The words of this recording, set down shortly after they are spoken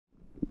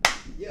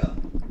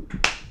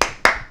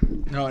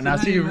No, now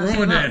see you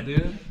ruined it.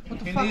 Dude. What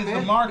the He fuck, needs man?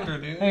 the marker,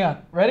 dude. Hang on.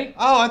 Ready?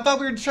 Oh, I thought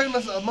we were showing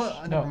us a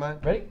month. No. Never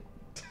mind. Ready?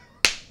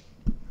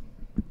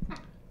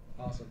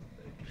 Awesome.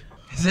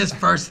 It's his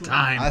first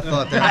time. I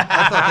thought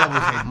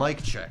that was a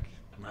mic check.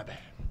 My bad.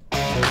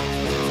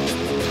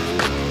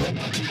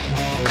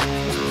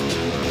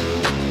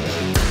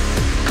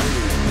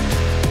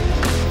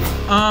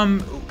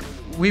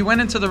 We went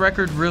into the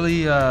record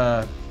really,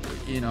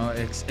 you know,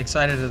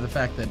 excited at the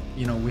fact that,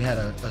 you know, we had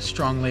a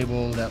strong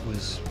label that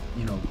was,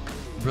 you know,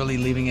 really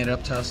leaving it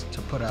up to us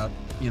to put out,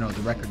 you know,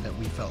 the record that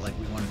we felt like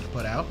we wanted to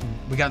put out.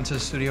 We got into the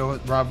studio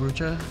with Rob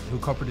Rucha, who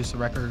co-produced the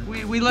record.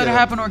 We let it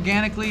happen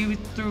organically. We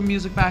threw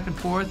music back and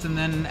forth, and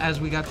then as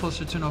we got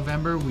closer to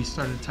November, we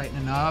started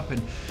tightening up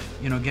and,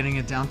 you know, getting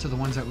it down to the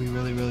ones that we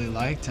really, really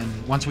liked. And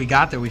once we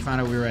got there, we found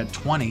out we were at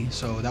 20,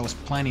 so that was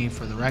plenty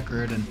for the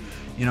record. And,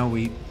 you know,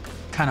 we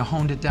kind of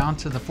honed it down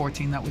to the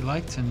 14 that we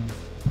liked, and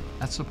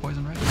that's the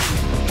Poison record.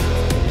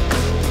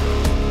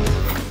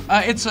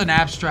 It's an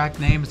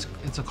abstract name.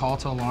 It's a call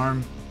to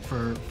alarm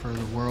for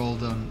the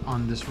world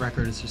on this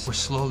record. It's just we're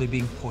slowly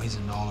being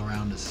poisoned all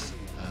around us,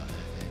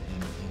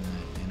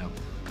 in a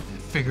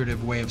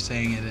figurative way of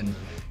saying it, and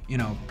you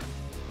know,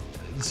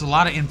 it's a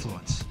lot of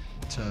influence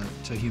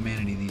to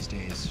humanity these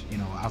days. You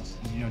know,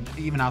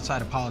 even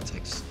outside of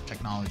politics,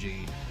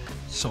 technology,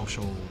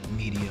 social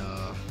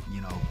media. You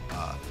know,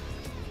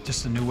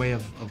 just a new way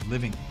of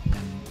living,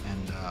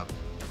 and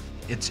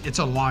it's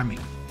alarming,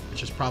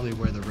 which is probably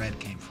where the red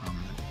came from.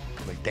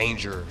 Like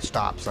danger,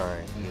 stop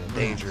sign, you know,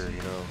 danger,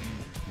 you know,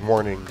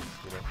 warning.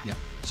 You know. Yeah.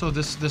 So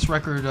this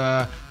record,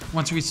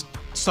 once we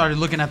started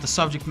looking at the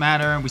subject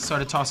matter and we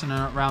started tossing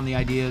around the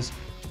ideas,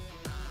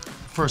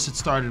 first it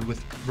started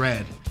with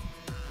red,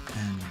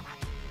 and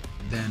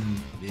then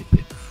it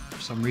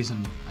for some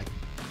reason I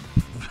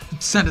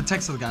sent a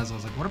text to the guys. I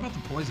was like, "What about the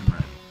Poison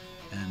red?"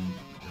 And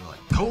they're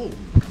like, "Cool."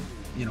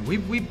 You know,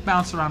 we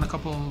bounced around a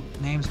couple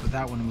names, but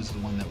that one was the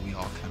one that we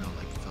all kind of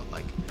like felt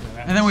like.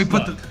 And then we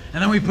put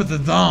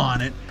the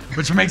on it,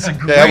 which makes it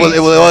great. Yeah,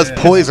 it was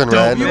Poison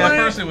Red. You At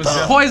first it was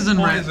just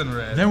Poison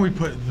red. Then we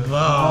put the.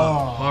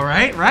 All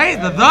right,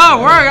 the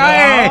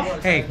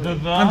word. Hey,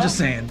 I'm just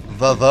saying.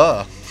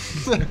 The.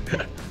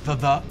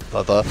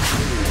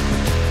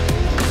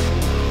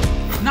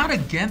 Not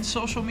against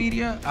social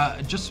media.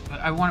 Just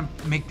I want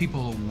to make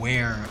people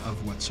aware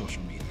of what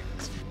social media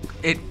is.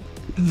 It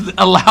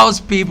allows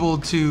people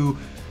to,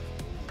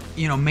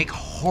 you know, make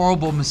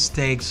horrible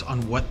mistakes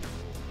on what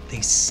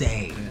they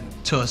say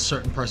to a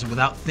certain person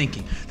without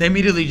thinking. They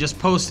immediately just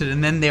post it,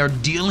 and then they're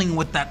dealing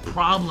with that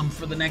problem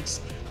for the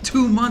next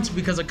 2 months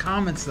because of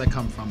comments that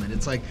come from it.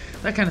 It's like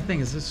that kind of thing.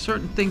 There's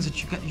certain things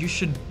that you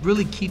should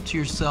really keep to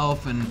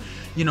yourself, and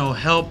you know,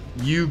 help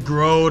you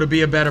grow to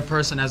be a better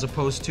person, as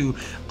opposed to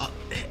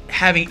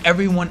having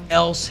everyone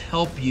else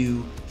help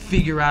you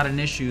figure out an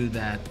issue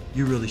that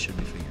you really should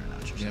be figuring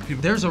out yourself. Yeah,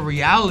 there's a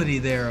reality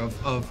there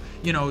of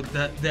you know,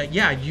 that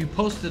yeah, you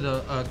posted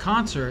a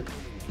concert,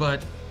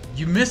 but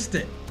you missed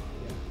it.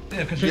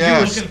 Yeah, because you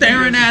were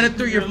staring at it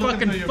through your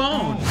fucking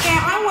phone.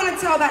 Yeah, I want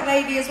to tell that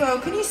lady as well,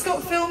 can you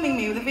stop filming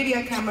me with a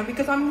video camera,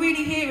 because I'm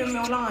really here in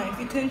real life.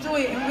 You can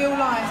enjoy it in real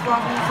life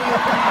rather than through your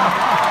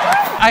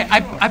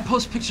camera. I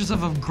post pictures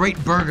of a great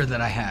burger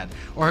that I had,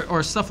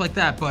 or stuff like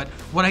that, but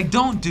what I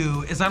don't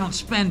do is I don't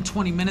spend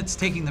 20 minutes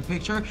taking the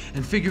picture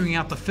and figuring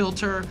out the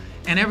filter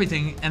and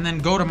everything, and then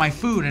go to my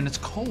food and it's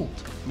cold.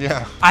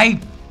 Yeah. I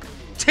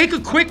take a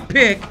quick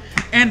pic,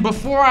 and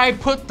before I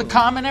put the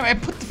comment, I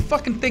put the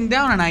fucking thing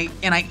down and I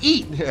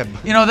eat. Yeah.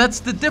 You know, that's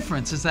the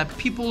difference, is that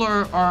people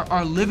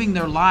are living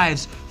their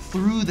lives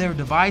through their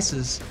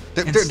devices.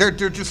 They're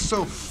just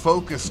so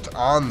focused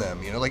on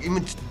them, you know. Like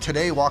even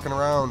today, walking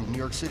around New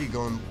York City,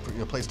 going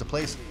place to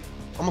place,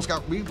 we almost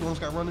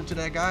got run into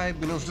that guy.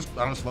 You know, was just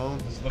on his phone,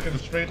 just looking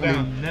straight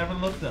down. Never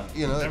looked up.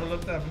 You know, never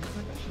looked up.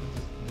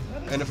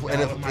 And if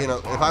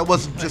I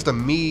wasn't just a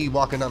me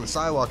walking down the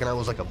sidewalk and I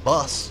was like a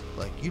bus,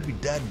 like you'd be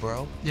dead,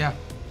 bro. Yeah.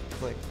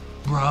 Like,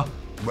 bruh.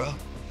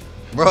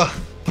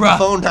 Put your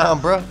phone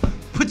down, bruh.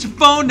 Put your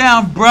phone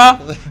down,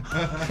 bruh.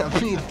 I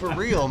mean, for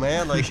real,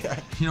 man. Like,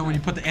 you know when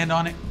you put the end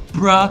on it,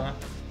 bruh,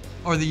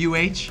 or the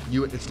UH.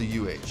 It's the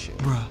UH. Yeah.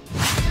 Bruh.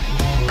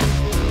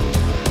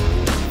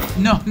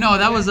 No,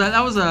 that was a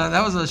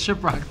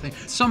Shiprock thing.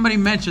 Somebody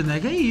mentioned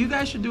like, hey, you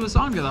guys should do a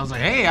song together. I was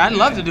like, hey, I'd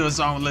love to do a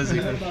song with Lzzy.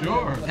 Yeah,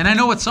 sure. And I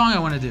know what song I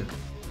want to do.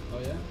 Oh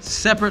yeah.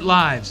 Separate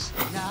Lives.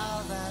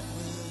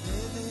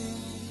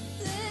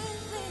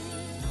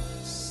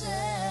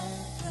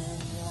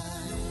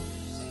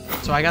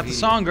 So I got the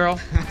song, girl.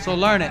 So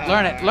learn it,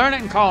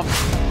 and call me.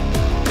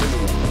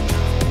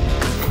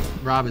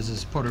 Rob is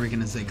as Puerto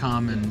Rican as they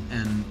come,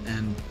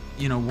 and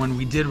you know, when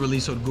we did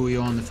release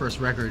Orgullo on the first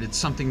record, it's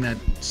something that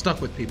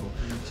stuck with people.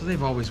 So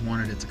they've always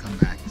wanted it to come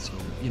back. So,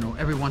 you know,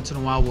 every once in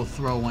a while we'll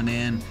throw one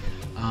in,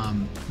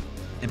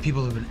 and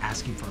people have been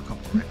asking for a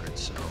couple of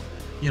records. So,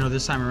 you know,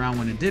 this time around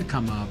when it did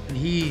come up,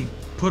 he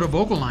put a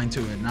vocal line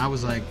to it, and I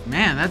was like,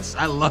 man,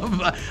 I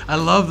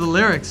love the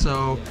lyrics.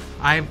 So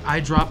I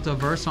dropped a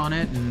verse on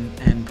it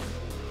and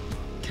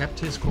kept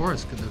his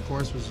chorus, because the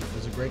chorus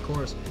was a great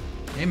chorus.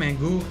 Hey man,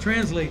 Google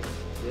Translate.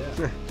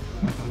 Yeah.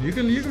 You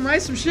can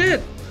write some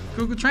shit.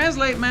 Google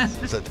Translate, man.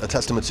 It's a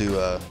testament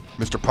to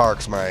Mr.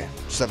 Parks, my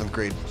 7th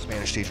grade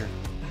Spanish teacher.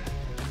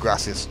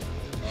 Gracias,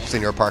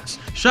 Senor Parks.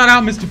 Shout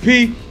out, Mr.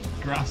 P.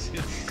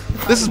 Gracias.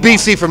 This is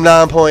BC from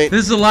Nonpoint,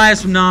 This is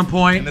Elias from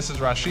Nonpoint. And this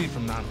is Rashid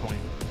from Nonpoint.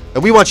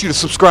 and we want you to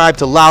subscribe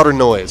to Louder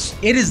Noise.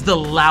 It is the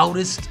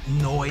loudest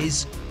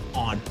noise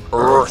on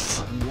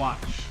Earth. And watch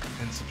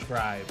and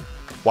subscribe.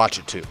 Watch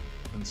it too.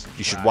 And subscribe.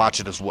 You should watch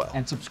it as well.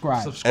 and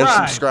subscribe. And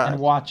subscribe. And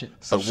watch it.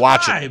 And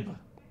watch it. Subscribe.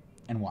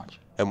 And watch.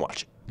 And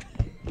watch it.